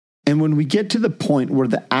And when we get to the point where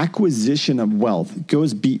the acquisition of wealth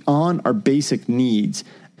goes beyond our basic needs,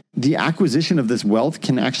 the acquisition of this wealth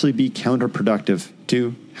can actually be counterproductive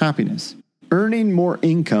to happiness. Earning more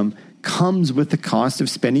income comes with the cost of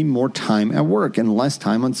spending more time at work and less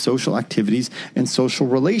time on social activities and social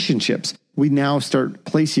relationships. We now start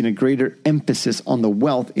placing a greater emphasis on the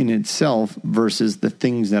wealth in itself versus the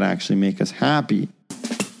things that actually make us happy.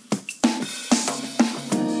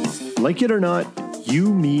 Like it or not,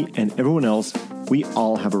 you, me, and everyone else, we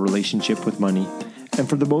all have a relationship with money. And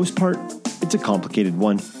for the most part, it's a complicated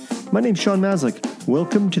one. My name's Sean Maslick.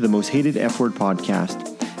 Welcome to the Most Hated F Word podcast.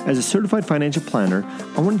 As a certified financial planner,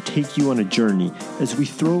 I want to take you on a journey as we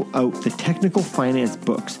throw out the technical finance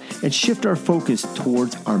books and shift our focus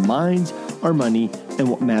towards our minds, our money, and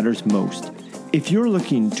what matters most. If you're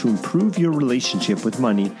looking to improve your relationship with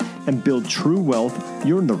money and build true wealth,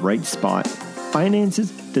 you're in the right spot. Finances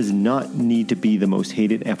does not need to be the most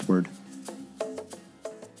hated F word.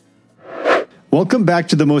 Welcome back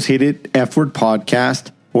to the Most Hated F Word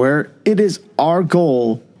podcast, where it is our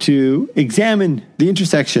goal to examine the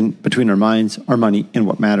intersection between our minds, our money, and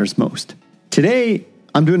what matters most. Today,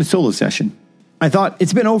 I'm doing a solo session. I thought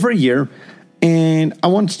it's been over a year, and I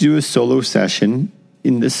wanted to do a solo session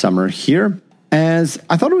in the summer here, as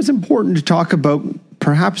I thought it was important to talk about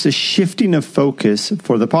perhaps a shifting of focus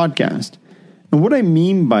for the podcast. And what I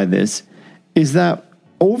mean by this is that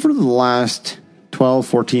over the last 12,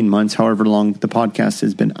 14 months, however long the podcast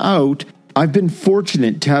has been out, I've been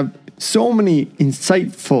fortunate to have so many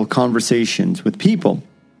insightful conversations with people.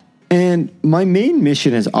 And my main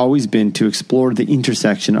mission has always been to explore the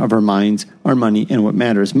intersection of our minds, our money, and what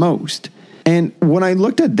matters most. And when I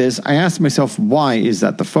looked at this, I asked myself, why is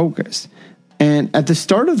that the focus? And at the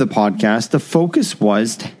start of the podcast, the focus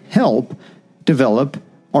was to help develop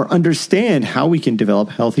or understand how we can develop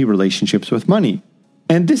healthy relationships with money.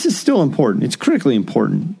 And this is still important. It's critically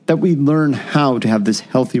important that we learn how to have this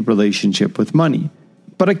healthy relationship with money.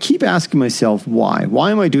 But I keep asking myself, why?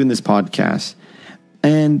 Why am I doing this podcast?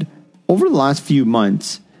 And over the last few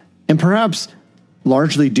months, and perhaps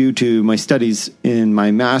largely due to my studies in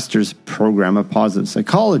my master's program of positive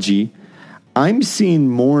psychology, I'm seeing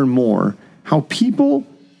more and more how people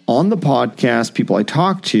on the podcast, people I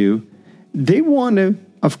talk to, they want to,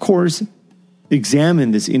 of course,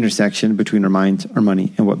 examine this intersection between our minds, our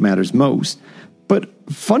money, and what matters most. But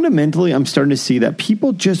fundamentally, I'm starting to see that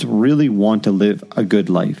people just really want to live a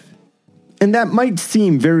good life. And that might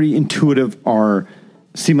seem very intuitive or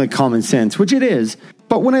seem like common sense, which it is.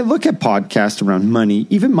 But when I look at podcasts around money,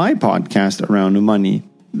 even my podcast around money,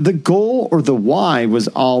 the goal or the why was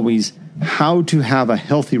always how to have a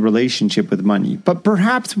healthy relationship with money. But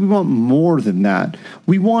perhaps we want more than that.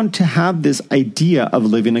 We want to have this idea of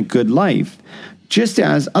living a good life, just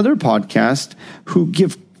as other podcasts who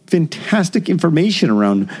give fantastic information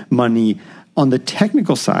around money on the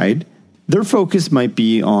technical side, their focus might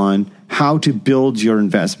be on how to build your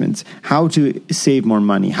investments, how to save more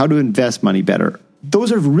money, how to invest money better.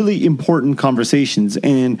 Those are really important conversations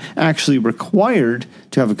and actually required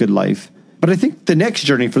to have a good life. But I think the next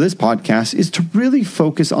journey for this podcast is to really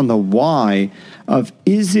focus on the why of,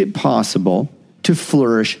 is it possible to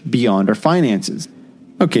flourish beyond our finances?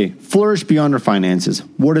 Okay, flourish beyond our finances.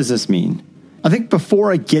 What does this mean? I think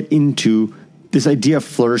before I get into this idea of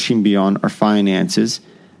flourishing beyond our finances,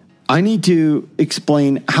 I need to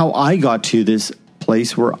explain how I got to this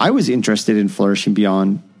place where I was interested in flourishing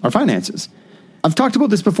beyond our finances. I've talked about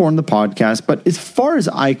this before on the podcast, but as far as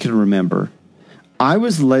I can remember, I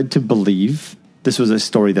was led to believe, this was a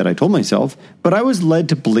story that I told myself, but I was led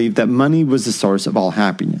to believe that money was the source of all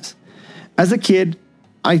happiness. As a kid,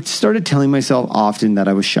 I started telling myself often that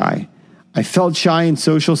I was shy. I felt shy in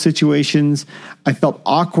social situations. I felt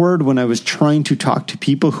awkward when I was trying to talk to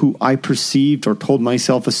people who I perceived or told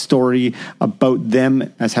myself a story about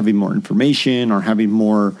them as having more information or having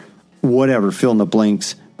more whatever, fill in the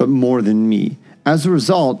blanks, but more than me. As a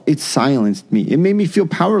result, it silenced me. It made me feel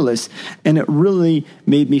powerless, and it really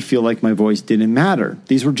made me feel like my voice didn't matter.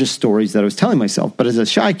 These were just stories that I was telling myself. But as a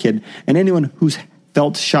shy kid, and anyone who's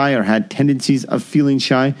felt shy or had tendencies of feeling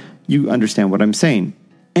shy, you understand what I'm saying.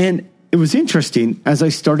 And it was interesting, as I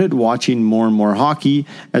started watching more and more hockey,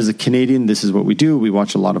 as a Canadian, this is what we do, we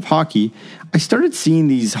watch a lot of hockey, I started seeing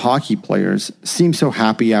these hockey players seem so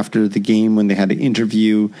happy after the game when they had an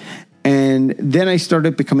interview. And then I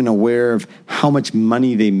started becoming aware of how much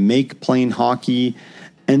money they make playing hockey.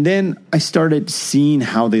 And then I started seeing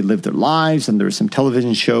how they live their lives. And there were some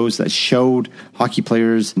television shows that showed hockey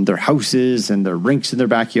players and their houses and their rinks in their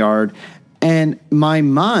backyard. And my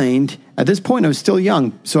mind, at this point, I was still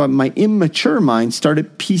young. So my immature mind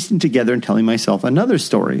started piecing together and telling myself another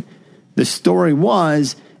story. The story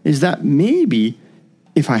is that maybe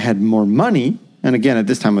if I had more money, and again, at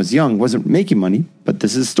this time I was young, wasn't making money, but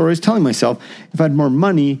this is a story I was telling myself, if I had more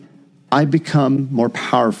money, I'd become more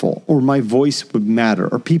powerful, or my voice would matter,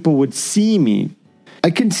 or people would see me. I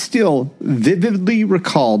can still vividly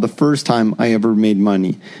recall the first time I ever made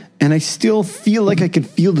money, and I still feel like I can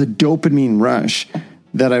feel the dopamine rush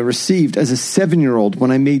that I received as a 7-year-old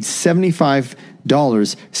when I made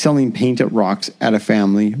 $75 selling painted rocks at a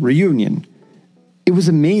family reunion. It was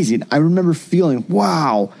amazing. I remember feeling,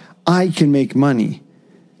 wow, I can make money.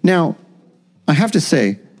 Now, I have to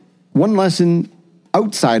say, one lesson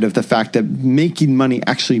outside of the fact that making money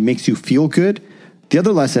actually makes you feel good, the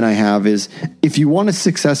other lesson I have is if you want a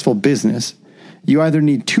successful business, you either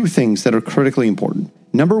need two things that are critically important.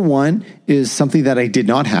 Number one is something that I did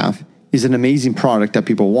not have, is an amazing product that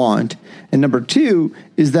people want. And number two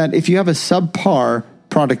is that if you have a subpar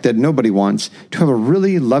product that nobody wants, to have a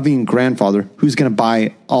really loving grandfather who's going to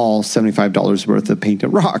buy all $75 worth of painted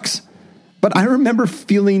rocks. But I remember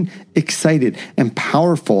feeling excited and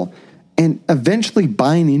powerful and eventually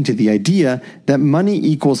buying into the idea that money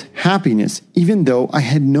equals happiness, even though I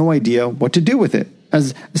had no idea what to do with it.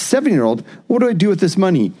 As a 7-year-old, what do I do with this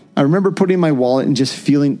money? I remember putting in my wallet and just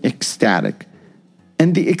feeling ecstatic.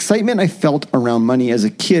 And the excitement I felt around money as a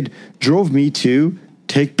kid drove me to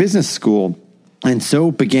take business school. And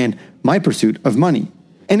so began my pursuit of money.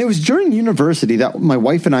 And it was during university that my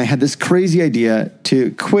wife and I had this crazy idea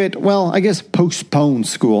to quit, postpone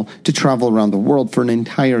school to travel around the world for an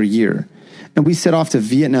entire year. And we set off to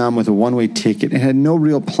Vietnam with a one-way ticket and had no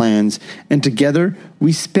real plans. And together,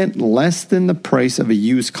 we spent less than the price of a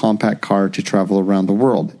used compact car to travel around the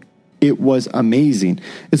world. It was amazing.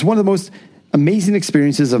 It's one of the most amazing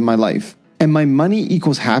experiences of my life. And my money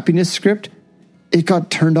equals happiness script, it got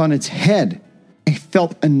turned on its head. I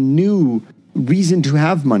felt a new reason to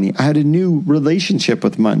have money. I had a new relationship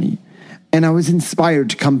with money. And I was inspired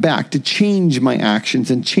to come back, to change my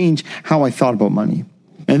actions and change how I thought about money.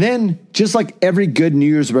 And then, just like every good New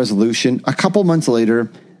Year's resolution, a couple months later,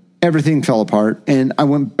 everything fell apart and I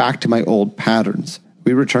went back to my old patterns.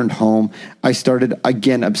 We returned home. I started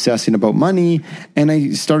again obsessing about money and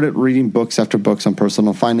I started reading books after books on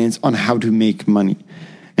personal finance on how to make money.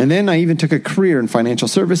 And then I even took a career in financial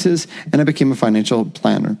services and I became a financial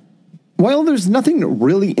planner. While there's nothing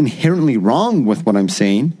really inherently wrong with what I'm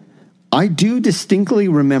saying, I do distinctly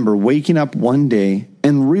remember waking up one day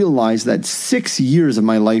and realize that 6 years of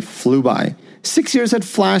my life flew by. 6 years had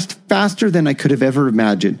flashed faster than I could have ever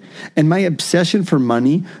imagined, and my obsession for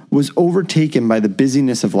money was overtaken by the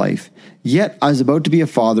busyness of life. Yet I was about to be a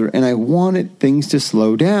father and I wanted things to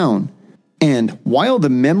slow down. And while the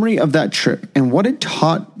memory of that trip and what it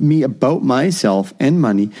taught me about myself and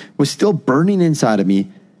money was still burning inside of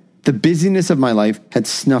me, the busyness of my life had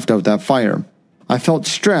snuffed out that fire. I felt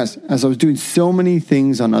stressed as I was doing so many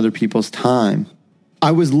things on other people's time.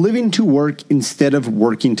 I was living to work instead of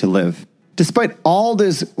working to live. Despite all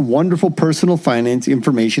this wonderful personal finance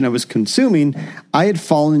information I was consuming, I had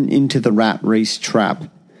fallen into the rat race trap.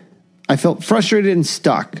 I felt frustrated and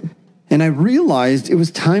stuck. And I realized it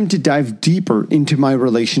was time to dive deeper into my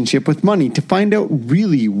relationship with money to find out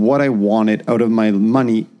really what I wanted out of my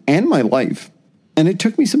money and my life. And it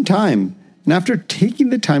took me some time. And after taking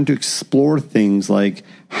the time to explore things like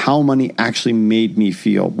how money actually made me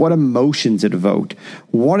feel, what emotions it evoked,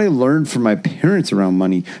 what I learned from my parents around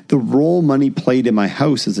money, the role money played in my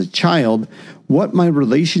house as a child, what my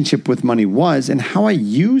relationship with money was, and how I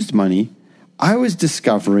used money, I was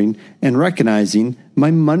discovering and recognizing my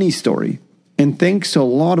money story. And thanks to a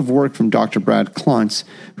lot of work from Dr. Brad Klontz,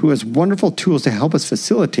 who has wonderful tools to help us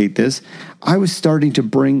facilitate this, I was starting to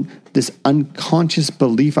bring this unconscious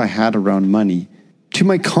belief I had around money to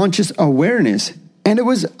my conscious awareness. And it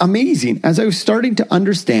was amazing as I was starting to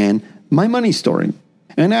understand my money story.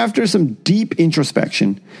 And after some deep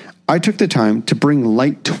introspection, I took the time to bring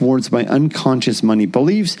light towards my unconscious money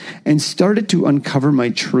beliefs and started to uncover my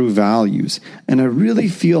true values. And I really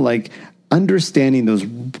feel like understanding those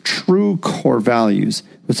true core values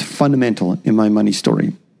was fundamental in my money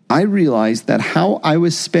story. I realized that how I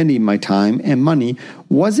was spending my time and money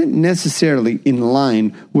wasn't necessarily in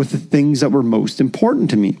line with the things that were most important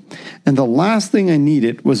to me. And the last thing I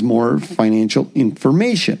needed was more financial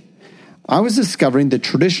information. I was discovering the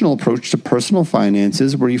traditional approach to personal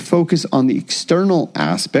finances where you focus on the external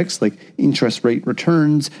aspects like interest rate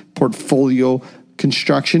returns, portfolio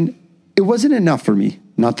construction. It wasn't enough for me.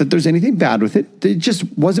 Not that there's anything bad with it. It just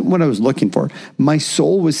wasn't what I was looking for. My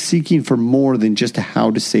soul was seeking for more than just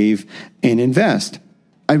how to save and invest.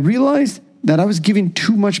 I realized that I was giving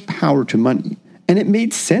too much power to money. And it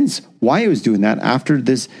made sense why I was doing that after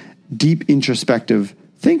this deep introspective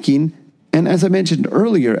thinking. And as I mentioned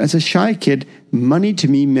earlier, as a shy kid, money to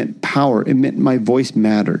me meant power. It meant my voice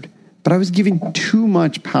mattered. But I was giving too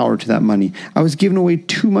much power to that money. I was giving away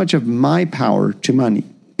too much of my power to money.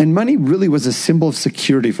 And money really was a symbol of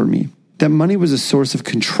security for me. That money was a source of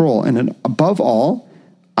control. And above all,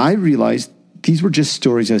 I realized these were just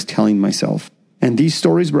stories I was telling myself. And these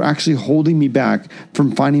stories were actually holding me back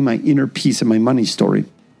from finding my inner peace in my money story.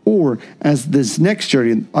 Or, as this next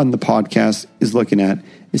journey on the podcast is looking at,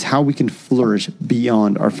 is how we can flourish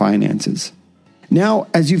beyond our finances. Now,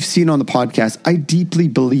 as you've seen on the podcast, I deeply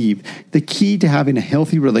believe the key to having a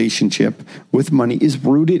healthy relationship with money is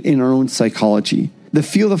rooted in our own psychology. The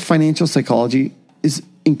field of financial psychology is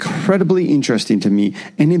incredibly interesting to me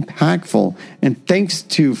and impactful. And thanks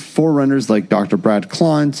to forerunners like Dr. Brad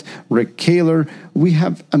Klontz, Rick Kaler, we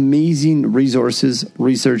have amazing resources,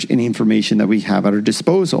 research, and information that we have at our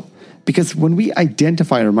disposal. Because when we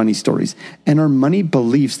identify our money stories and our money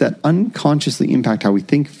beliefs that unconsciously impact how we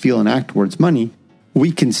think, feel, and act towards money,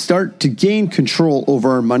 we can start to gain control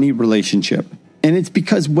over our money relationship. And it's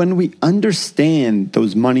because when we understand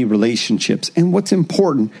those money relationships and what's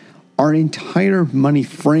important, our entire money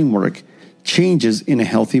framework changes in a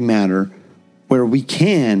healthy manner where we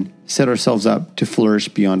can set ourselves up to flourish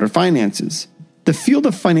beyond our finances. The field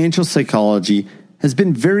of financial psychology has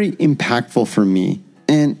been very impactful for me.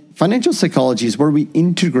 And financial psychology is where we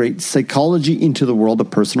integrate psychology into the world of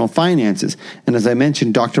personal finances. And as I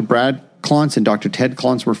mentioned, Dr. Brad Klontz and Dr. Ted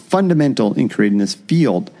Klontz were fundamental in creating this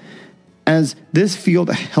field, as this field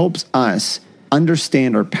helps us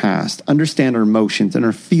understand our past, understand our emotions and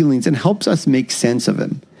our feelings, and helps us make sense of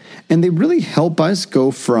them. And they really help us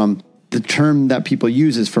go from the term that people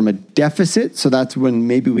use is from a deficit. So that's when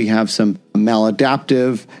maybe we have some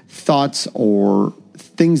maladaptive thoughts or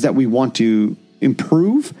things that we want to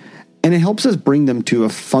improve. And it helps us bring them to a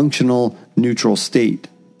functional, neutral state,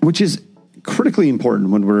 which is critically important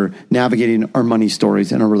when we're navigating our money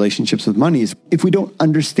stories and our relationships with money. If we don't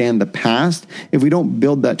understand the past, if we don't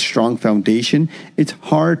build that strong foundation, it's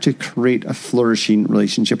hard to create a flourishing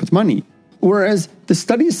relationship with money. Whereas the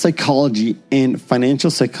study of psychology and financial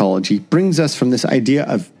psychology brings us from this idea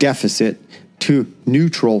of deficit to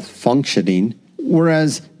neutral functioning,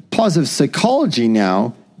 whereas positive psychology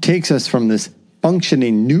now takes us from this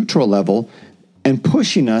functioning neutral level and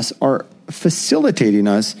pushing us or facilitating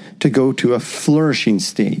us to go to a flourishing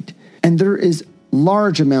state. And there is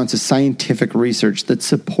large amounts of scientific research that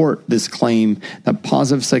support this claim that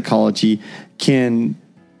positive psychology can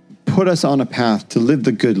put us on a path to live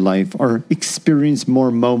the good life or experience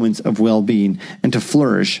more moments of well-being and to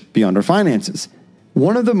flourish beyond our finances.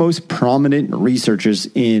 One of the most prominent researchers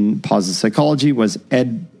in positive psychology was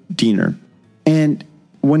Ed Diener. And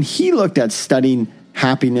when he looked at studying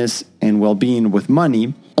happiness and well-being with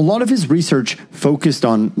money, a lot of his research focused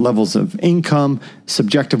on levels of income,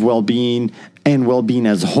 subjective well-being, and well-being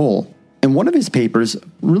as a whole. And one of his papers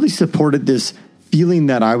really supported this feeling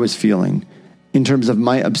that I was feeling in terms of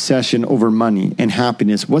my obsession over money and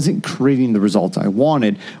happiness wasn't creating the results I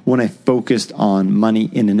wanted when I focused on money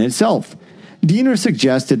in and itself. Diener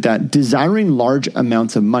suggested that desiring large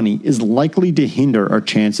amounts of money is likely to hinder our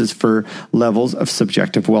chances for levels of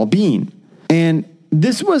subjective well-being. And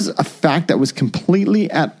this was a fact that was completely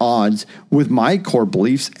at odds with my core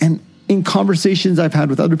beliefs, and in conversations I've had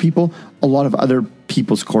with other people, a lot of other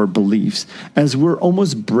people's core beliefs, as we're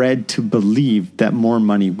almost bred to believe that more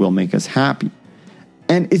money will make us happy.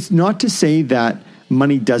 And it's not to say that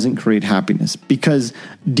money doesn't create happiness, because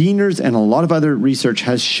Diener's and a lot of other research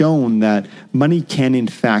has shown that money can in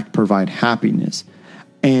fact provide happiness.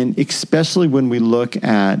 And especially when we look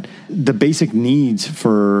at the basic needs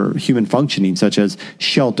for human functioning, such as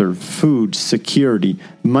shelter, food, security,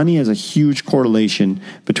 money has a huge correlation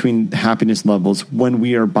between happiness levels when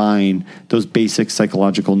we are buying those basic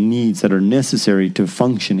psychological needs that are necessary to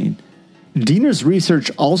functioning. Diener's research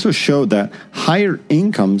also showed that higher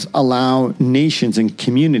incomes allow nations and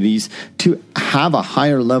communities to have a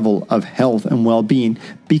higher level of health and well-being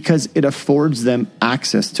because it affords them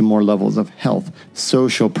access to more levels of health,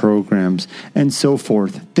 social programs, and so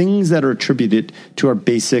forth, things that are attributed to our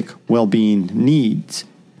basic well-being needs.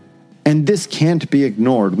 And this can't be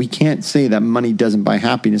ignored. We can't say that money doesn't buy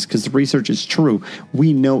happiness because the research is true.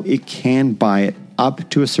 We know it can buy it up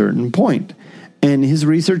to a certain point. And his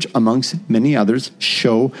research, amongst many others,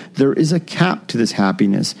 show there is a cap to this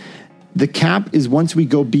happiness. The cap is once we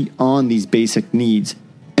go beyond these basic needs.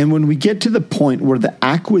 And when we get to the point where the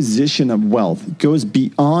acquisition of wealth goes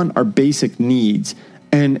beyond our basic needs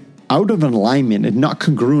and out of alignment and not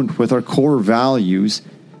congruent with our core values,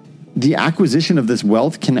 the acquisition of this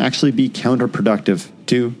wealth can actually be counterproductive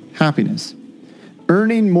to happiness.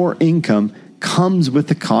 Earning more income comes with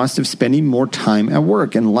the cost of spending more time at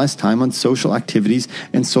work and less time on social activities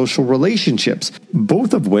and social relationships,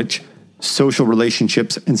 both of which, social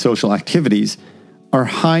relationships and social activities, are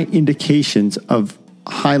high indications of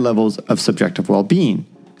high levels of subjective well-being.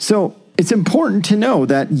 So it's important to know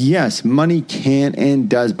that yes, money can and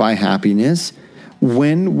does buy happiness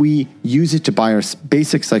when we use it to buy our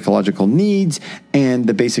basic psychological needs and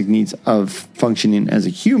the basic needs of functioning as a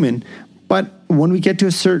human. But when we get to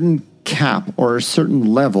a certain cap or a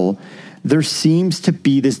certain level, there seems to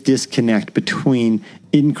be this disconnect between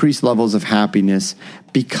increased levels of happiness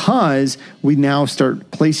because we now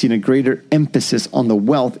start placing a greater emphasis on the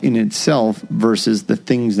wealth in itself versus the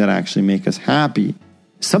things that actually make us happy.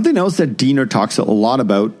 Something else that Diener talks a lot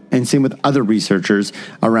about, and same with other researchers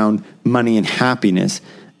around money and happiness,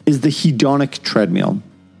 is the hedonic treadmill.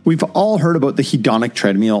 We've all heard about the hedonic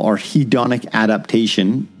treadmill or hedonic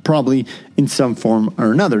adaptation, probably in some form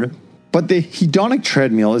or another. But the hedonic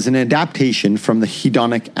treadmill is an adaptation from the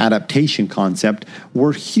hedonic adaptation concept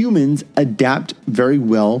where humans adapt very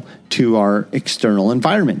well to our external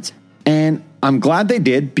environments. And I'm glad they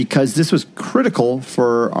did because this was critical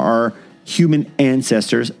for our human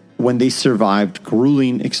ancestors when they survived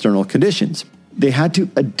grueling external conditions. They had to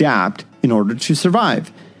adapt in order to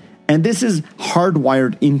survive. And this is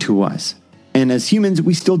hardwired into us. And as humans,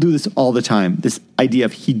 we still do this all the time. This idea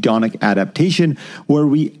of hedonic adaptation, where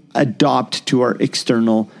we adopt to our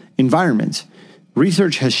external environments.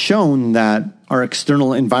 Research has shown that our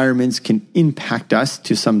external environments can impact us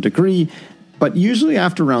to some degree, but usually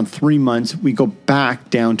after around 3 months, we go back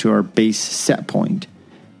down to our base set point.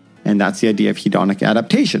 And that's the idea of hedonic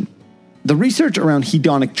adaptation. The research around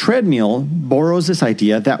hedonic treadmill borrows this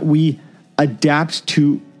idea that we adapt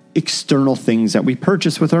to external things that we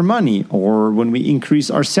purchase with our money, or when we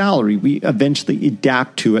increase our salary, we eventually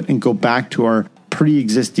adapt to it and go back to our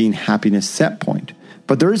pre-existing happiness set point.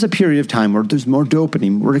 But there is a period of time where there's more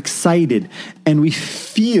dopamine, we're excited, and we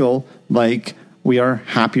feel like we are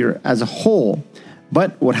happier as a whole.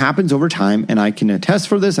 But what happens over time, and I can attest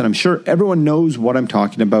for this, and I'm sure everyone knows what I'm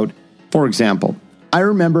talking about. For example, I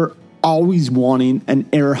remember always wanting an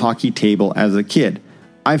air hockey table as a kid.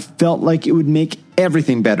 I felt like it would make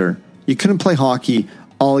everything better. You couldn't play hockey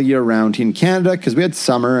all year round in Canada because we had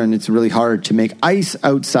summer and it's really hard to make ice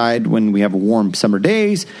outside when we have warm summer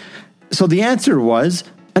days. So the answer was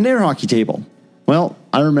an air hockey table. Well,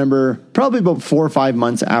 I remember probably about 4 or 5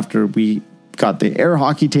 months after we got the air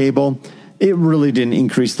hockey table, it really didn't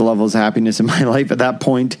increase the levels of happiness in my life at that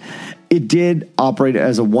point. It did operate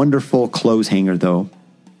as a wonderful clothes hanger though.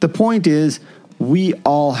 The point is, we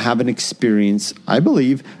all have an experience, I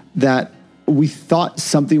believe, that we thought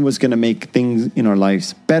something was going to make things in our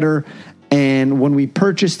lives better. And when we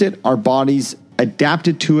purchased it, our bodies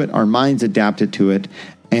adapted to it, our minds adapted to it.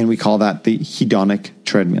 And we call that the hedonic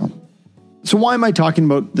treadmill. So why am I talking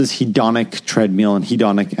about this hedonic treadmill and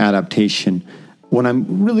hedonic adaptation when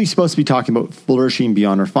I'm really supposed to be talking about flourishing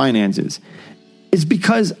beyond our finances? It's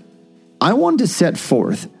because I wanted to set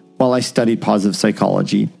forth, while I studied positive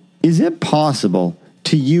psychology, is it possible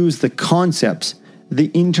to use the concepts,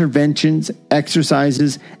 the interventions,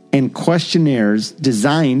 exercises, and questionnaires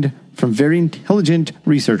designed from very intelligent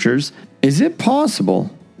researchers? Is it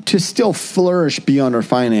possible to still flourish beyond our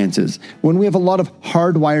finances when we have a lot of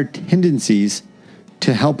hardwired tendencies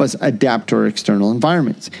to help us adapt to our external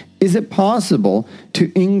environments? Is it possible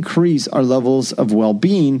to increase our levels of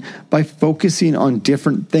well-being by focusing on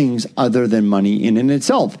different things other than money in and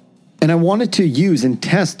itself? And I wanted to use and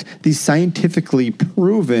test these scientifically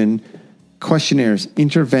proven questionnaires,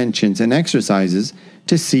 interventions, and exercises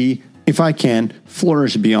to see if I can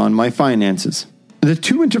flourish beyond my finances. The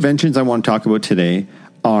 2 interventions I want to talk about today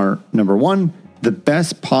are, number 1, the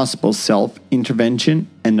best possible self intervention,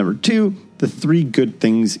 and number 2, the 3 good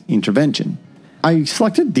things intervention. I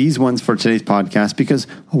selected these ones for today's podcast because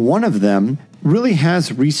one of them really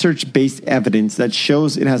has research-based evidence that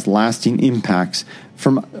shows it has lasting impacts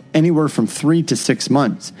from anywhere from 3 to 6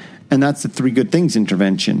 months. And that's the 3 good things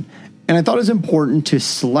intervention. And I thought it was important to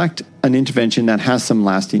select an intervention that has some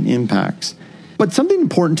lasting impacts. But something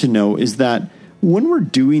important to know is that when we're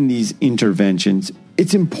doing these interventions,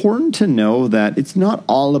 it's important to know that it's not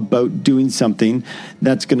all about doing something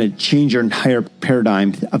that's going to change your entire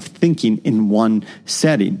paradigm of thinking in one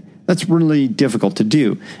setting. That's really difficult to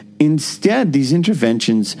do. Instead, these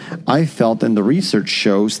interventions, I felt, and the research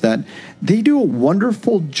shows that they do a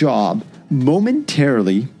wonderful job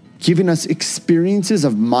momentarily giving us experiences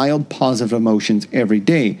of mild positive emotions every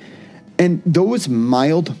day. And those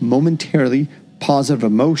mild, momentarily positive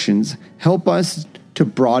emotions help us to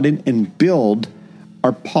broaden and build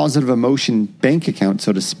our positive emotion bank account,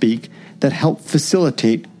 so to speak, that help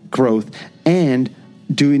facilitate growth and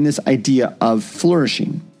doing this idea of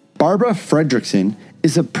flourishing. Barbara Fredrickson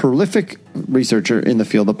is a prolific researcher in the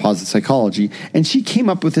field of positive psychology, and she came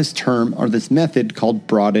up with this term or this method called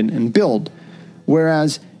broaden and build,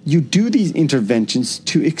 whereas you do these interventions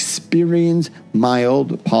to experience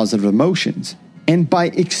mild positive emotions. And by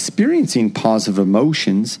experiencing positive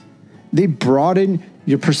emotions, they broaden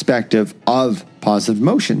your perspective of positive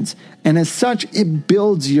emotions. And as such, it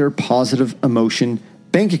builds your positive emotion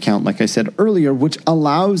bank account, like I said earlier, which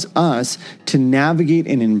allows us to navigate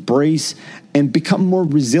and embrace and become more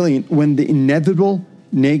resilient when the inevitable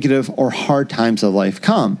negative or hard times of life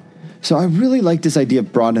come. So I really like this idea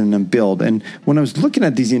of broaden and build. And when I was looking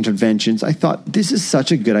at these interventions, I thought this is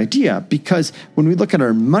such a good idea, because when we look at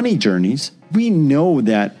our money journeys, we know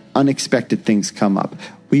that unexpected things come up.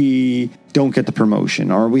 We don't get the promotion,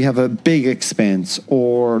 or we have a big expense,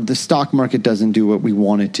 or the stock market doesn't do what we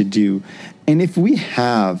want it to do. And if we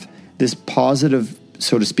have this positive,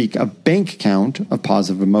 so to speak, a bank account of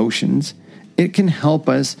positive emotions, it can help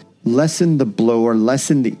us lessen the blow or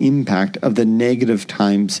lessen the impact of the negative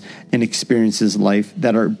times and experiences in life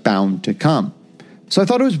that are bound to come. So I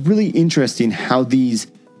thought it was really interesting how these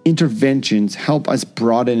interventions help us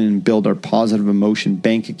broaden and build our positive emotion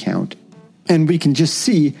bank account. And we can just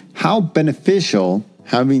see how beneficial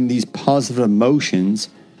having these positive emotions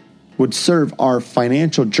would serve our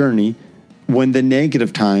financial journey when the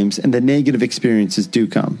negative times and the negative experiences do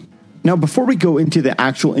come. Now, before we go into the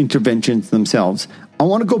actual interventions themselves, I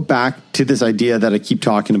want to go back to this idea that I keep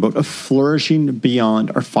talking about of flourishing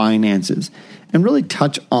beyond our finances and really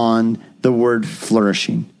touch on the word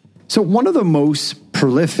flourishing. So one of the most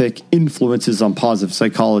prolific influences on positive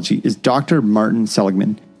psychology is Dr. Martin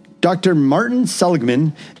Seligman. Dr. Martin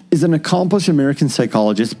Seligman is an accomplished American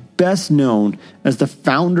psychologist, best known as the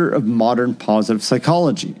founder of modern positive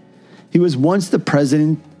psychology. He was once the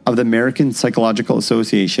president of the American Psychological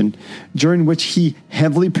Association, during which he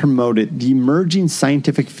heavily promoted the emerging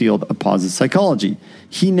scientific field of positive psychology.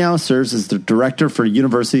 He now serves as the director for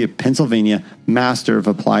University of Pennsylvania Master of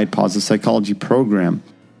Applied Positive Psychology program.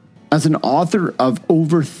 As an author of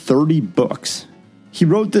over 30 books, he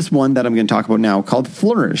wrote this one that I'm going to talk about now called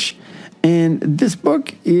Flourish. And this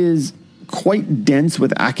book is quite dense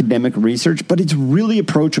with academic research, but it's really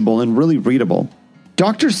approachable and really readable.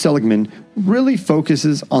 Dr. Seligman really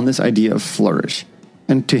focuses on this idea of flourish.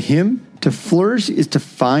 And to him, to flourish is to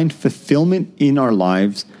find fulfillment in our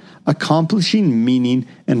lives, accomplishing meaning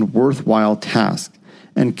and worthwhile tasks,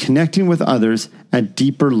 and connecting with others at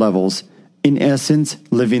deeper levels, in essence,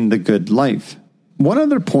 living the good life. One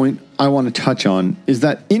other point I want to touch on is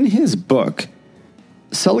that in his book,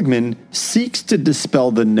 Seligman seeks to dispel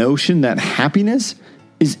the notion that happiness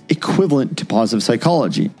is equivalent to positive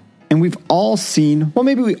psychology. And we've all seen, well,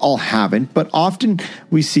 maybe we all haven't, but often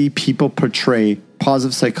we see people portray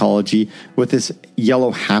positive psychology with this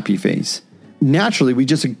yellow happy face. Naturally, we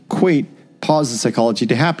just equate positive psychology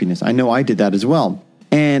to happiness. I know I did that as well.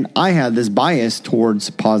 And I had this bias towards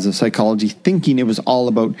positive psychology, thinking it was all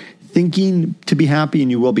about thinking to be happy and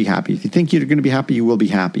you will be happy. If you think you're going to be happy, you will be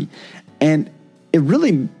happy. And it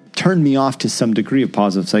really turned me off to some degree of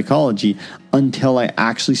positive psychology until I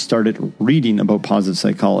actually started reading about positive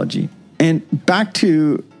psychology. And back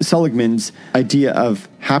to Seligman's idea of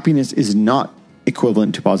happiness is not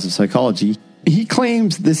equivalent to positive psychology. He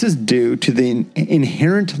claims this is due to the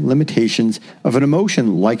inherent limitations of an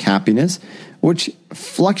emotion like happiness, which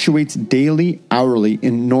fluctuates daily, hourly,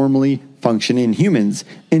 and normally functioning humans.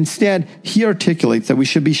 Instead, he articulates that we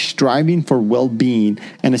should be striving for well-being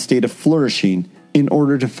and a state of flourishing in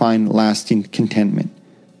order to find lasting contentment.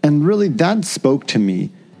 And really, that spoke to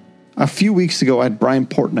me. A few weeks ago, I had Brian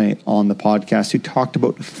Portnoy on the podcast who talked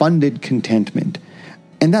about funded contentment.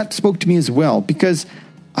 And that spoke to me as well, because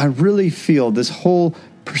I really feel this whole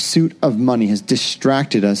pursuit of money has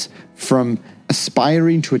distracted us from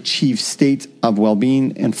aspiring to achieve states of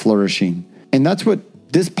well-being and flourishing. And that's what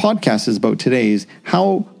this podcast is about today, is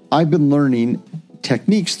how I've been learning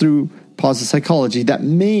techniques through positive psychology that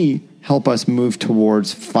may help us move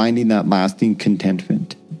towards finding that lasting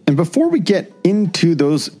contentment. And before we get into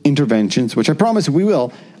those interventions, which I promise we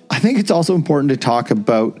will, I think it's also important to talk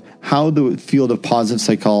about how the field of positive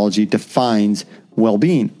psychology defines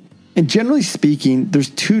well-being. And generally speaking, there's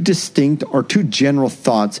two distinct or two general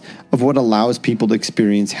thoughts of what allows people to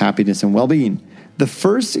experience happiness and well-being. The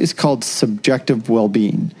first is called subjective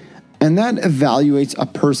well-being, and that evaluates a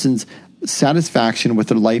person's satisfaction with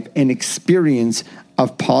their life and experience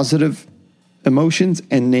of positive emotions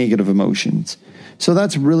and negative emotions. So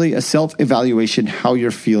that's really a self-evaluation, how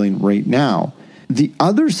you're feeling right now. The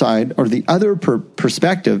other side, or the other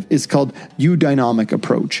perspective, is called eudaimonic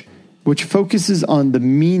approach, which focuses on the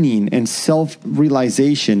meaning and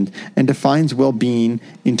self-realization and defines well-being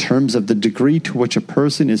in terms of the degree to which a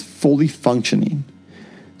person is fully functioning.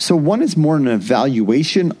 So one is more an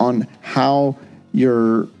evaluation on how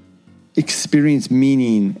your experience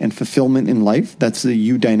meaning and fulfillment in life. That's the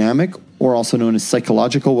eudaimonic, or also known as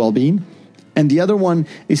psychological well-being. And the other one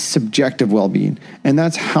is subjective well-being. And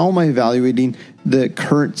that's how am I evaluating the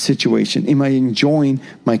current situation? Am I enjoying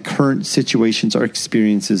my current situations or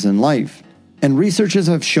experiences in life? And researchers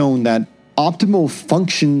have shown that optimal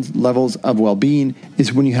function levels of well-being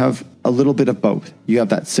is when you have a little bit of both. You have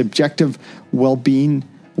that subjective well-being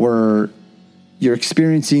where you're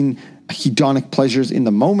experiencing hedonic pleasures in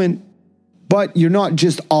the moment, but you're not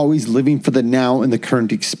just always living for the now and the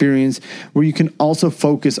current experience, where you can also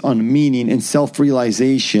focus on meaning and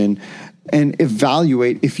self-realization and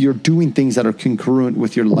evaluate if you're doing things that are congruent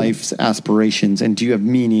with your life's aspirations and do you have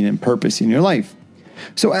meaning and purpose in your life.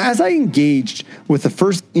 So as I engaged with the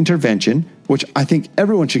first intervention, which I think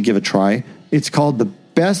everyone should give a try, it's called the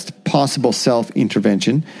Best Possible Self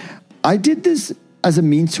intervention. I did this as a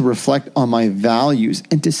means to reflect on my values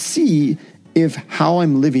and to see if how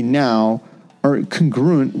I'm living now are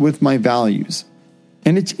congruent with my values.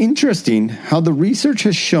 And it's interesting how the research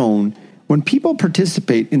has shown when people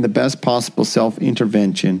participate in the Best Possible Self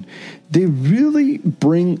intervention, they really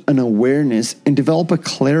bring an awareness and develop a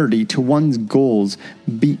clarity to one's goals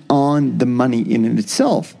beyond the money in it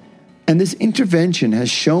itself. And this intervention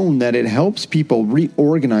has shown that it helps people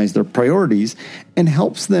reorganize their priorities and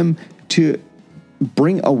helps them to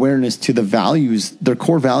bring awareness to the values, their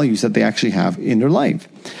core values that they actually have in their life.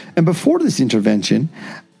 And before this intervention,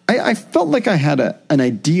 I felt like I had an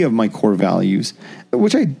idea of my core values,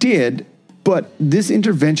 which I did, but this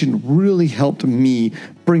intervention really helped me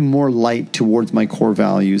bring more light towards my core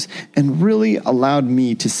values and really allowed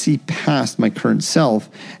me to see past my current self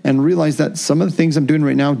and realize that some of the things I'm doing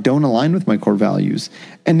right now don't align with my core values.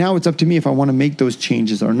 And now it's up to me if I want to make those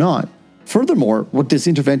changes or not. Furthermore, what this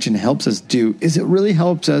intervention helps us do is it really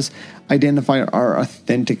helps us identify our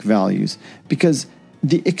authentic values, because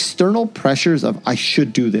the external pressures of I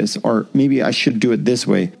should do this or maybe I should do it this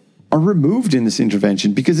way are removed in this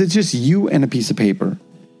intervention because it's just you and a piece of paper.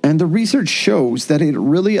 And the research shows that it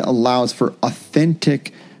really allows for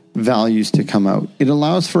authentic values to come out. It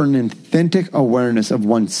allows for an authentic awareness of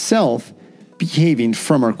oneself behaving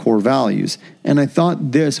from our core values. And I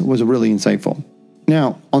thought this was really insightful.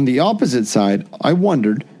 Now, on the opposite side, I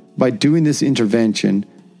wondered, by doing this intervention,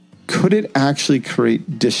 could it actually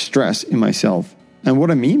create distress in myself? And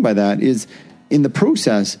what I mean by that is, in the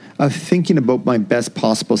process of thinking about my best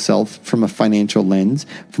possible self from a financial lens,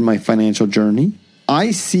 from my financial journey,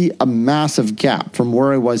 I see a massive gap from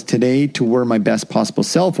where I was today to where my best possible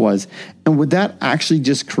self was. And would that actually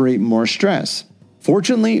just create more stress?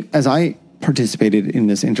 Fortunately, as I participated in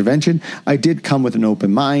this intervention, I did come with an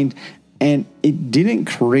open mind, and it didn't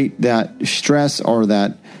create that stress or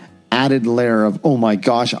that added layer of, oh my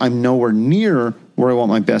gosh, I'm nowhere near where I want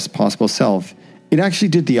my best possible self. It actually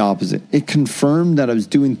did the opposite. It confirmed that I was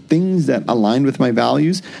doing things that aligned with my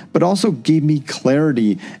values, but also gave me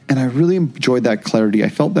clarity. And I really enjoyed that clarity. I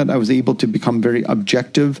felt that I was able to become very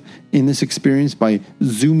objective in this experience by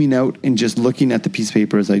zooming out and just looking at the piece of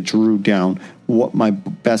paper as I drew down what my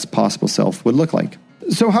best possible self would look like.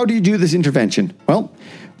 So how do you do this intervention? Well,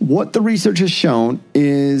 what the research has shown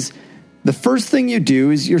is the first thing you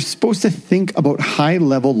do is you're supposed to think about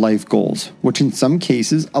high-level life goals, which in some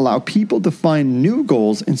cases allow people to find new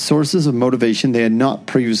goals and sources of motivation they had not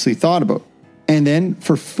previously thought about. And then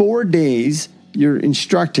for 4 days, you're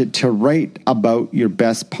instructed to write about your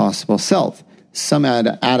best possible self. Some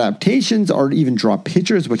adaptations or even draw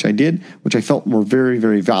pictures, which I did, which I felt were very,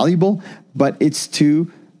 very valuable. But it's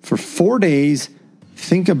for 4 days,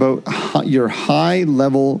 think about your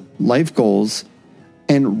high-level life goals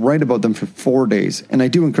and write about them for 4 days. And I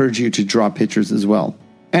do encourage you to draw pictures as well.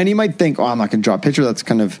 And you might think, I'm not going to draw a picture. That's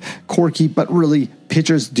kind of quirky, but really,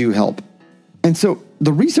 pictures do help. And so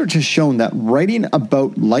the research has shown that writing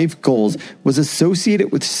about life goals was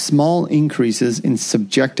associated with small increases in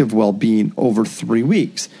subjective well-being over 3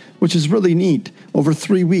 weeks, which is really neat. Over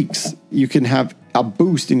 3 weeks, you can have a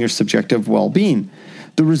boost in your subjective well-being.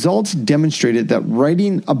 The results demonstrated that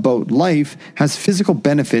writing about life has physical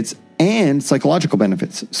benefits and psychological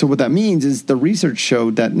benefits. So what that means is the research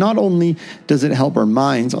showed that not only does it help our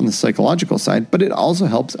minds on the psychological side, but it also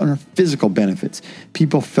helps on our physical benefits.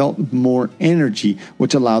 People felt more energy,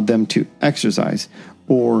 which allowed them to exercise,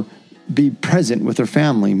 or be present with their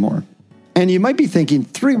family more. And you might be thinking,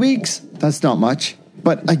 3 weeks, that's not much.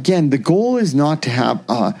 But again, the goal is not to have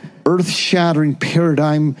a earth-shattering,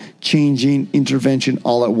 paradigm-changing intervention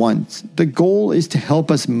all at once. The goal is to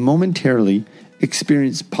help us momentarily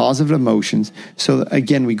experience positive emotions so that,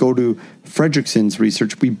 again, we go to Fredrickson's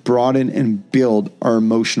research, we broaden and build our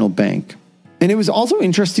emotional bank. And it was also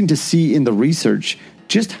interesting to see in the research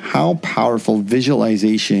just how powerful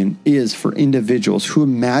visualization is for individuals who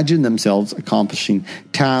imagine themselves accomplishing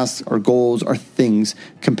tasks or goals or things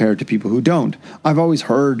compared to people who don't. I've always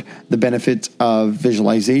heard the benefits of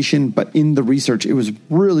visualization, but in the research, it was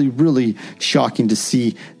really, really shocking to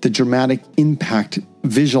see the dramatic impact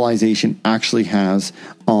visualization actually has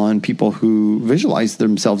on people who visualize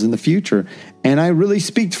themselves in the future. And I really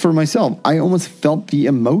speak for myself. I almost felt the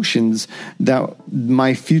emotions that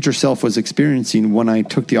my future self was experiencing when I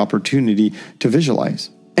took the opportunity to visualize.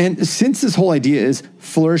 And since this whole idea is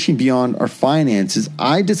flourishing beyond our finances,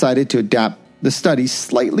 I decided to adapt the study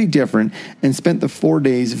slightly different and spent the 4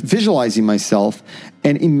 days visualizing myself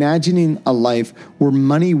and imagining a life where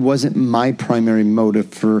money wasn't my primary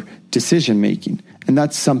motive for decision making. And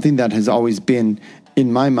that's something that has always been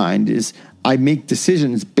in my mind is I make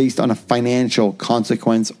decisions based on a financial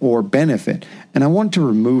consequence or benefit. And I want to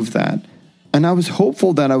remove that. And I was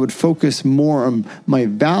hopeful that I would focus more on my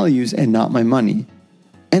values and not my money.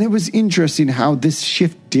 And it was interesting how this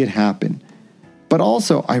shift did happen. But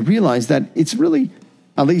also I realized that it's really,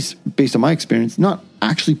 at least based on my experience, not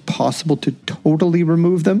actually possible to totally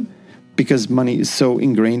remove them because money is so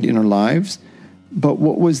ingrained in our lives. But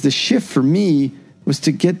what was the shift for me was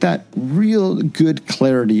to get that real good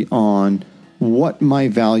clarity on what my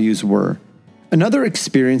values were. Another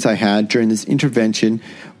experience I had during this intervention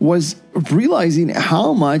was realizing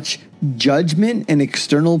how much judgment and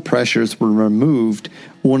external pressures were removed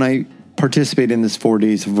when I participated in this 4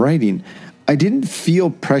 days of writing. I didn't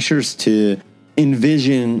feel pressures to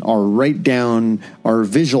envision or write down or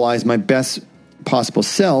visualize my best possible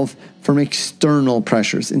self from external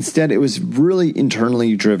pressures. Instead, it was really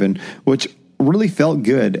internally driven, which really felt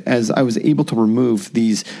good as I was able to remove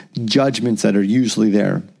these judgments that are usually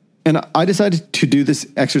there. And I decided to do this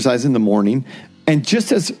exercise in the morning. And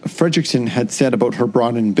just as Fredrickson had said about her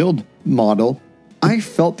broaden and build model, I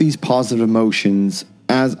felt these positive emotions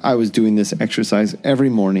as I was doing this exercise every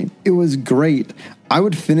morning. It was great. I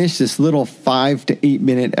would finish this little 5 to 8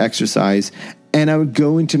 minute exercise and I would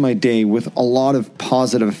go into my day with a lot of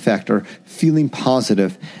positive effect or feeling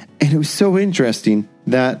positive. And it was so interesting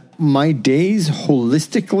that my days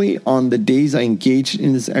holistically on the days I engaged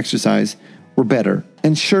in this exercise were better.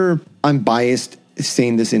 And sure, I'm biased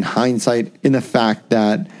saying this in hindsight in the fact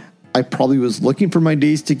that I probably was looking for my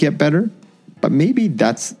days to get better, but maybe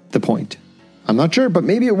that's the point. I'm not sure, but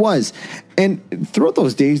maybe it was. And throughout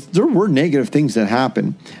those days, there were negative things that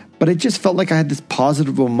happened, but it just felt like I had this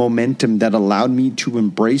positive momentum that allowed me to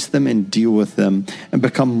embrace them and deal with them and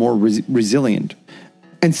become more resilient.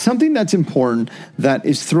 And something that's important that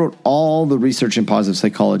is throughout all the research in positive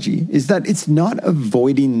psychology is that it's not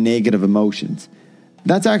avoiding negative emotions.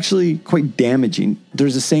 That's actually quite damaging.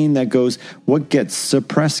 There's a saying that goes, what gets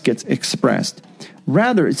suppressed gets expressed.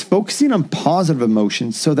 Rather, it's focusing on positive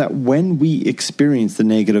emotions so that when we experience the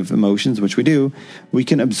negative emotions, which we do, we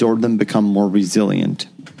can absorb them, become more resilient.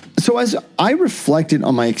 So as I reflected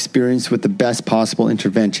on my experience with the best possible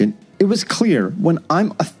intervention, it was clear when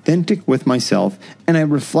I'm authentic with myself and I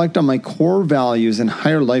reflect on my core values and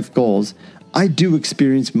higher life goals, I do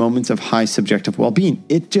experience moments of high subjective well-being.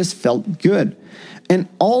 It just felt good. And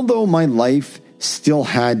although my life still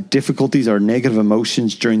had difficulties or negative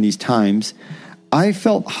emotions during these times, I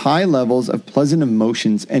felt high levels of pleasant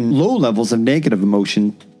emotions and low levels of negative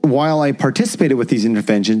emotion while I participated with these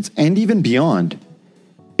interventions and even beyond.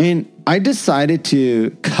 And I decided to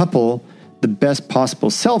couple the best possible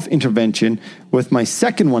self-intervention with my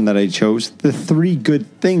second one that I chose, the 3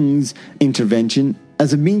 good things intervention,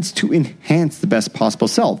 as a means to enhance the best possible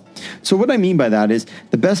self. So what I mean by that is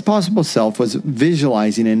the best possible self was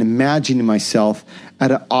visualizing and imagining myself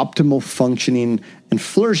at an optimal functioning and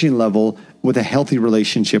flourishing level with a healthy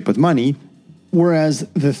relationship with money, whereas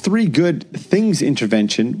the 3 good things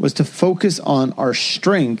intervention was to focus on our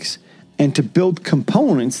strengths and to build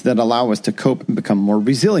components that allow us to cope and become more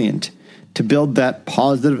resilient, to build that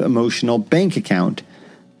positive emotional bank account.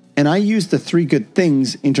 And I used the 3 good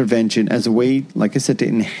things intervention as a way, like I said, to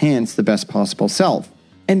enhance the best possible self.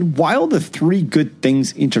 And while the 3 good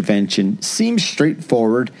things intervention seems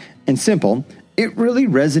straightforward and simple, it really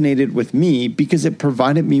resonated with me because it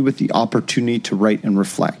provided me with the opportunity to write and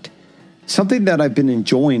reflect. Something that I've been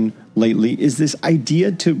enjoying lately is this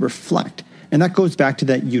idea to reflect, And that goes back to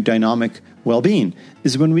that eudaimotic well-being,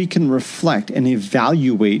 is when we can reflect and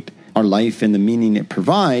evaluate our life and the meaning it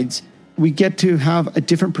provides, we get to have a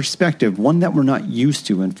different perspective, one that we're not used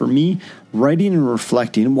to. And for me, writing and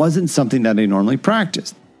reflecting wasn't something that I normally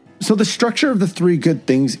practiced. So the structure of the 3 Good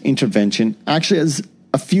Things intervention actually has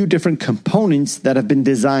a few different components that have been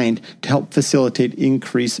designed to help facilitate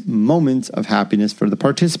increased moments of happiness for the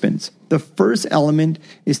participants. The first element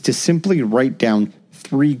is to simply write down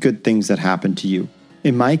 3 good things that happened to you.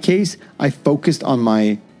 In my case, I focused on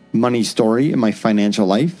my money story and my financial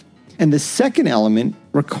life. And the second element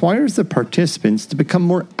requires the participants to become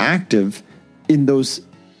more active in those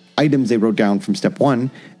items they wrote down from step 1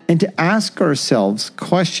 and to ask ourselves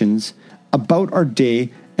questions about our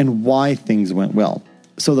day and why things went well.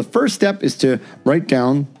 So the first step is to write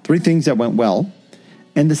down 3 things that went well.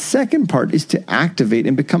 And the second part is to activate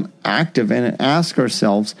and become active and ask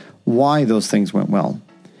ourselves why those things went well.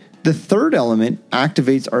 The third element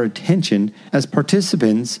activates our attention as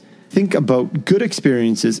participants think about good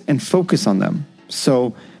experiences and focus on them.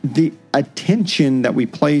 So the attention that we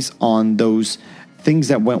place on those things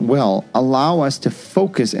that went well allow us to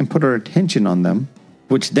focus and put our attention on them,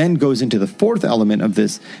 which then goes into the fourth element of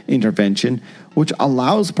this intervention, which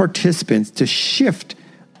allows participants to shift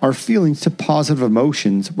our feelings to positive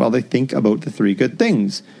emotions while they think about the 3 good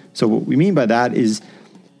things. So what we mean by that is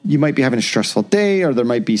you might be having a stressful day, or there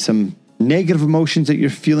might be some negative emotions that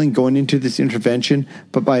you're feeling going into this intervention,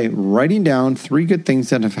 but by writing down 3 good things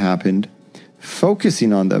that have happened,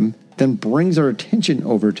 focusing on them, then brings our attention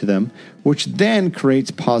over to them, which then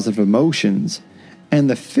creates positive emotions. And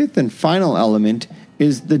the fifth and final element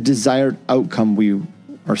is the desired outcome we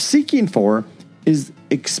are seeking for is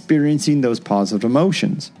experiencing those positive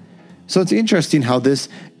emotions. So it's interesting how this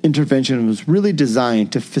intervention was really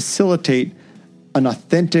designed to facilitate an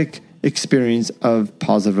authentic experience of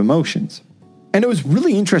positive emotions. And it was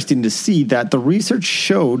really interesting to see that the research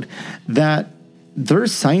showed that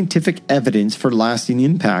there's scientific evidence for lasting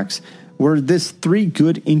impacts where this 3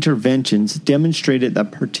 good interventions demonstrated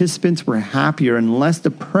that participants were happier and less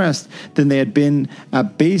depressed than they had been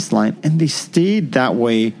at baseline, and they stayed that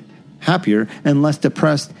way happier and less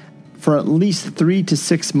depressed for at least 3 to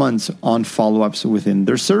 6 months on follow-ups within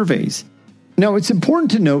their surveys. Now, it's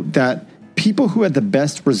important to note that people who had the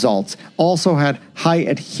best results also had high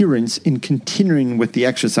adherence in continuing with the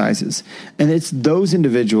exercises. And it's those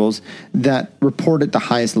individuals that reported the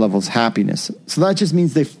highest levels of happiness. So that just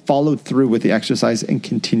means they followed through with the exercise and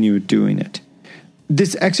continued doing it.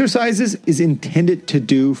 This exercises is intended to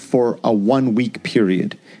do for a 1-week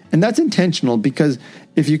period. And that's intentional because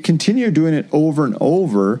if you continue doing it over and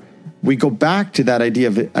over, we go back to that idea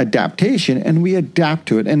of adaptation and we adapt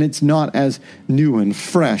to it, and it's not as new and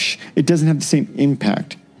fresh. It doesn't have the same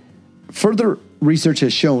impact. Further research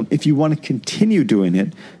has shown if you want to continue doing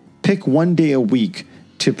it, pick 1 day a week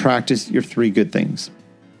to practice your 3 good things.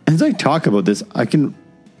 As I talk about this, I can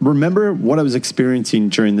remember what I was experiencing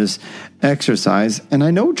during this exercise. And I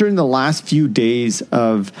know during the last few days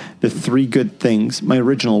of the 3 good things, my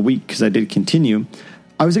original week, because I did continue,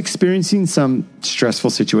 I was experiencing some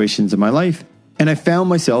stressful situations in my life, and I found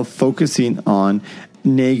myself focusing on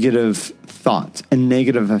negative thoughts and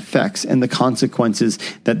negative effects and the consequences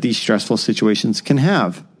that these stressful situations can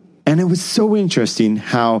have. And it was so interesting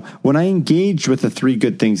how when I engaged with the 3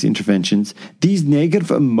 good things interventions, these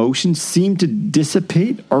negative emotions seemed to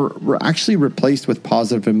dissipate or were actually replaced with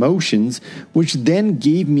positive emotions, which then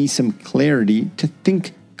gave me some clarity to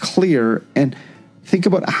think clear and think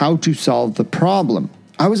about how to solve the problem.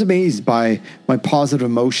 I was amazed by my positive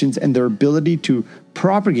emotions and their ability to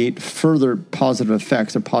propagate further positive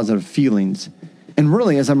effects or positive feelings. And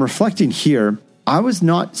really, as I'm reflecting here, I was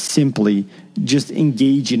not simply just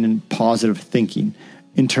engaging in positive thinking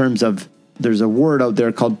in terms of, there's a word out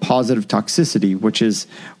there called positive toxicity, which is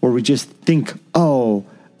where we just think, oh,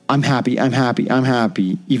 I'm happy,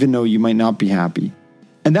 even though you might not be happy.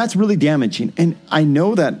 And that's really damaging. And I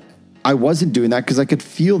know that I wasn't doing that because I could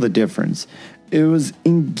feel the difference. It was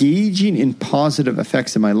engaging in positive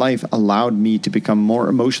effects in my life allowed me to become more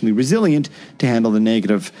emotionally resilient to handle the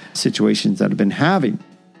negative situations that I've been having.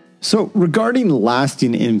 So regarding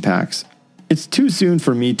lasting impacts, it's too soon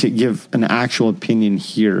for me to give an actual opinion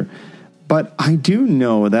here, but I do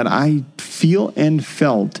know that I feel and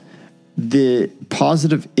felt the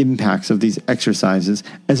positive impacts of these exercises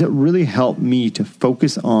as it really helped me to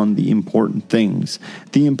focus on the important things,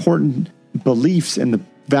 the important beliefs and the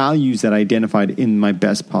values that I identified in my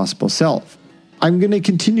best possible self. I'm going to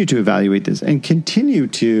continue to evaluate this and continue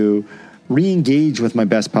to re-engage with my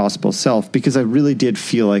best possible self, because I really did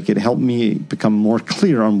feel like it helped me become more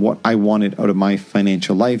clear on what I wanted out of my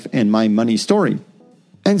financial life and my money story.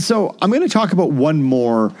 And so I'm going to talk about one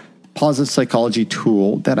more positive psychology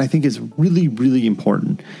tool that I think is really, really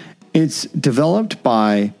important. It's developed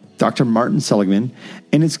by Dr. Martin Seligman,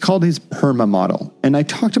 and it's called his PERMA model. And I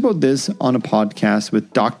talked about this on a podcast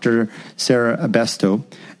with Dr. Sarah Abesto.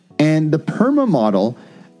 And the PERMA model,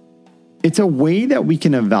 it's a way that we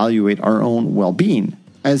can evaluate our own well-being,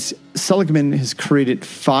 as Seligman has created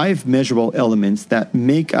 5 measurable elements that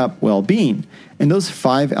make up well-being. And those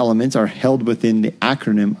 5 elements are held within the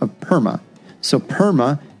acronym of PERMA. So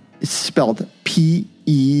PERMA is spelled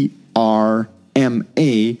P-E-R-M-A,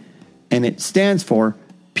 and it stands for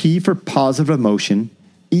P for positive emotion,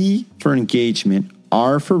 E for engagement,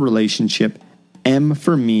 R for relationship, M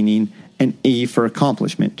for meaning, and A for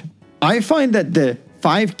accomplishment. I find that the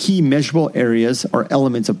 5 key measurable areas or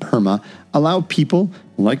elements of PERMA allow people,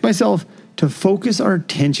 like myself, to focus our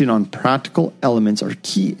attention on practical elements or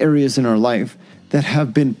key areas in our life that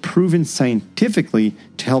have been proven scientifically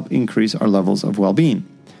to help increase our levels of well-being.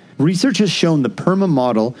 Research has shown the PERMA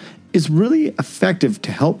model is really effective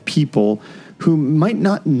to help people who might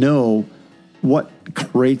not know what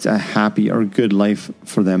creates a happy or good life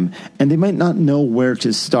for them, and they might not know where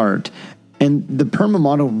to start. And the PERMA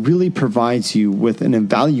model really provides you with an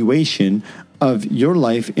evaluation of your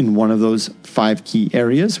life in one of those 5 key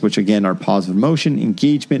areas, which again are positive emotion,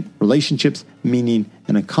 engagement, relationships, meaning,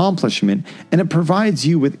 and accomplishment. And it provides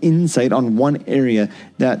you with insight on one area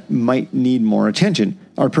that might need more attention,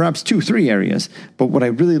 or perhaps 2, 3 areas. But what I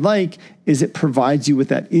really like is it provides you with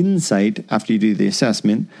that insight after you do the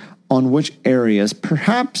assessment on which areas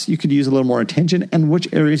perhaps you could use a little more attention and which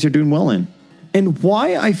areas you're doing well in. And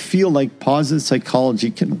why I feel like positive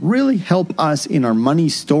psychology can really help us in our money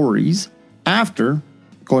stories after,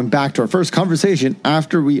 going back to our first conversation,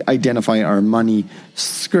 after we identify our money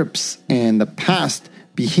scripts and the past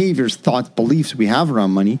behaviors, thoughts, beliefs we have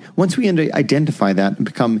around money. Once we identify that and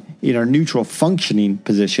become in our neutral functioning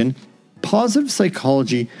position, positive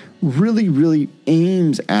psychology really, really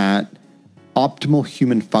aims at optimal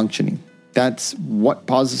human functioning. That's what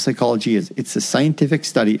positive psychology is. It's a scientific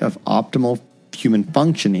study of optimal human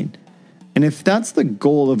functioning. And if that's the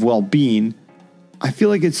goal of well-being, I feel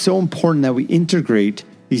like it's so important that we integrate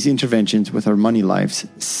these interventions with our money lives,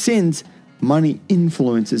 since money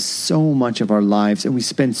influences so much of our lives and we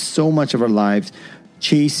spend so much of our lives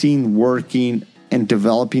chasing, working, and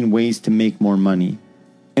developing ways to make more money.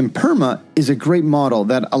 And PERMA is a great model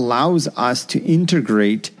that allows us to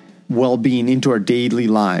integrate well-being into our daily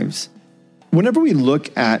lives. Whenever we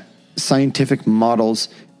look at scientific models,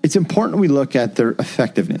 it's important we look at their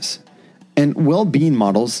effectiveness. And well-being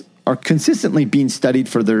models are consistently being studied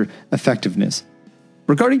for their effectiveness.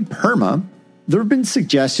 Regarding PERMA, there have been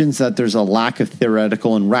suggestions that there's a lack of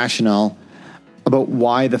theoretical and rationale about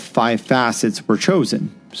why the 5 facets were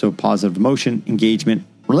chosen. So positive emotion, engagement,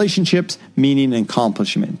 relationships, meaning, and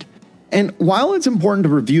accomplishment. And while it's important to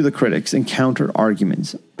review the critics and counter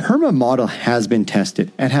arguments, PERMA model has been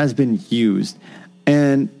tested and has been used.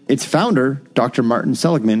 And its founder, Dr. Martin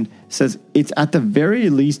Seligman, says it's at the very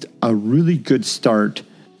least a really good start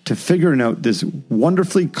to figuring out this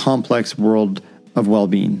wonderfully complex world of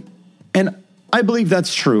well-being. And I believe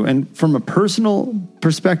that's true. And from a personal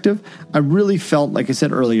perspective, I really felt, like I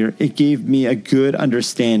said earlier, it gave me a good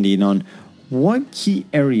understanding on what key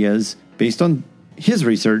areas, based on his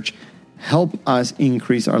research, help us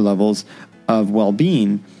increase our levels of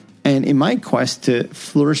well-being. And in my quest to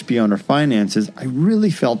flourish beyond our finances, I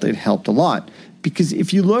really felt it helped a lot. Because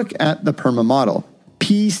if you look at the PERMA model,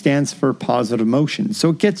 P stands for positive emotions. So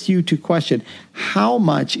it gets you to question how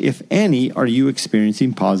much, if any, are you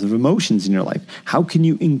experiencing positive emotions in your life? How can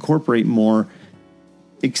you incorporate more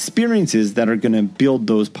experiences that are going to build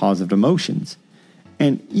those positive emotions?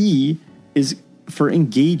 And E is for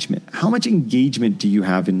engagement. How much engagement do you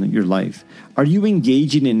have in your life? Are you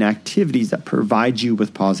engaging in activities that provide you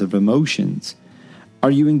with positive emotions?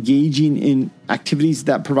 Are you engaging in activities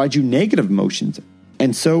that provide you negative emotions?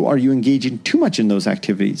 And so are you engaging too much in those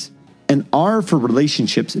activities? And R for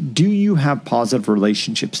relationships. Do you have positive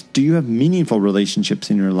relationships? Do you have meaningful relationships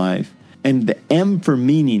in your life? And the M for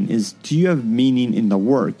meaning is, do you have meaning in the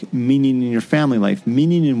work, meaning in your family life,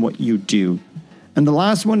 meaning in what you do? And the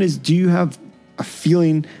last one is, do you have a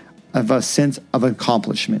feeling of a sense of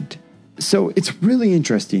accomplishment? So it's really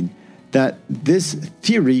interesting that this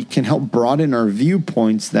theory can help broaden our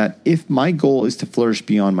viewpoints, that if my goal is to flourish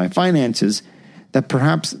beyond my finances, that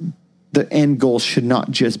perhaps the end goal should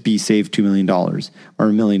not just be save $2 million or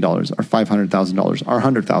 $1 million or $500,000 or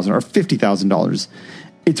 $100,000 or $50,000.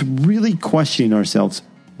 it's really questioning ourselves,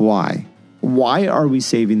 why? Why are we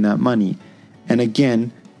saving that money? And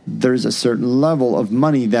again, there's a certain level of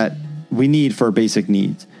money that we need for our basic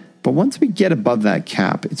needs. But once we get above that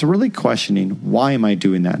cap, it's really questioning, why am I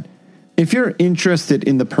doing that? If you're interested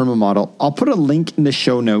in the PERMA model, I'll put a link in the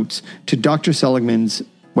show notes to Dr. Seligman's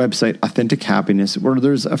website, Authentic Happiness, where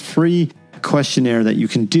there's a free questionnaire that you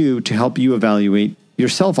can do to help you evaluate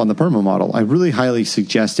yourself on the PERMA model. I really highly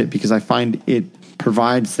suggest it because I find it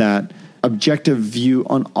provides that objective view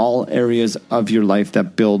on all areas of your life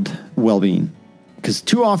that build well-being. Because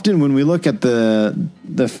too often when we look at the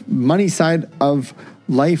money side of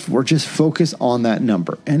life, we're just focused on that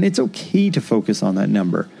number. And it's okay to focus on that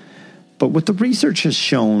number. But what the research has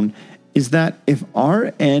shown is that if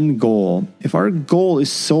our goal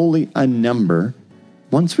is solely a number,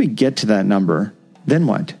 once we get to that number, then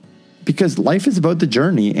what? Because life is about the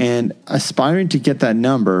journey, and aspiring to get that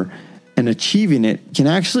number and achieving it can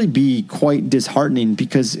actually be quite disheartening,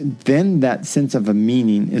 because then that sense of a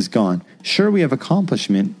meaning is gone. Sure, we have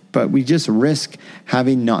accomplishment, but we just risk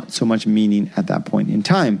having not so much meaning at that point in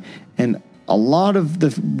time. And a lot of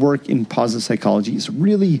the work in positive psychology is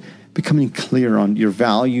really becoming clear on your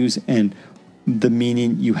values and the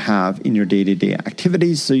meaning you have in your day-to-day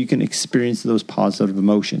activities so you can experience those positive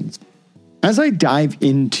emotions. As I dive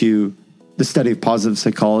into the study of positive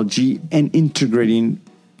psychology and integrating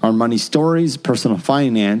our money stories, personal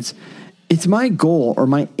finance, it's my goal or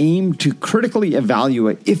my aim to critically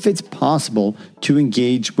evaluate if it's possible to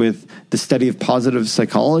engage with the study of positive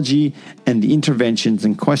psychology and the interventions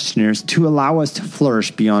and questionnaires to allow us to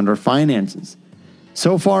flourish beyond our finances.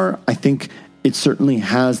 So far, I think it certainly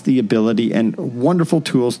has the ability and wonderful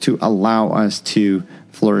tools to allow us to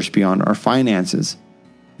flourish beyond our finances.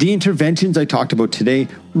 The interventions I talked about today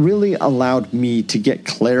really allowed me to get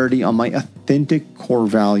clarity on my authentic core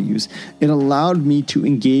values. It allowed me to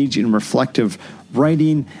engage in reflective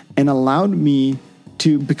writing and allowed me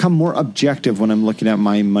to become more objective when I'm looking at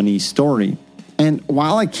my money story. And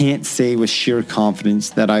while I can't say with sheer confidence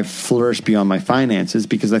that I've flourished beyond my finances,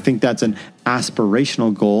 because I think that's an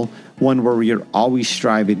aspirational goal, one where we are always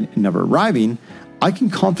striving and never arriving, I can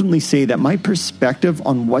confidently say that my perspective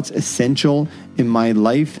on what's essential in my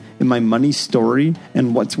life, in my money story,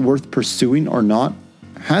 and what's worth pursuing or not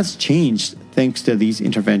has changed thanks to these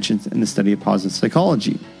interventions in the study of positive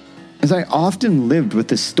psychology. As I often lived with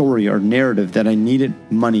the story or narrative that I needed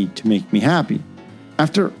money to make me happy.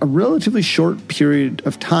 After a relatively short period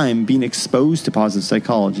of time being exposed to positive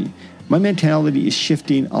psychology, my mentality is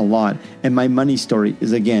shifting a lot and my money story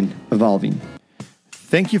is again evolving.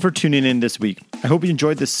 Thank you for tuning in this week. I hope you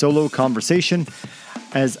enjoyed this solo conversation,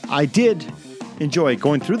 as I did enjoy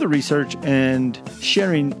going through the research and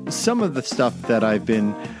sharing some of the stuff that I've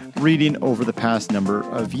been reading over the past number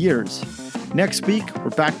of years. Next week, we're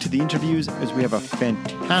back to the interviews as we have a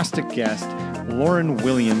fantastic guest, Lauren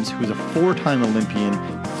Williams, who's a 4-time Olympian,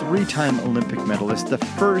 3-time Olympic medalist, the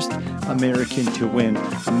first American to win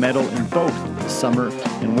a medal in both the Summer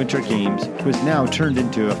and Winter Games, who has now turned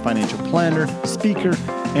into a financial planner, speaker,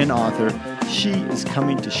 and author. She is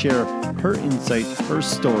coming to share her insight, her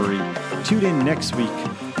story. Tune in next week.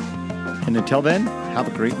 And until then, have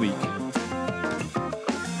a great week.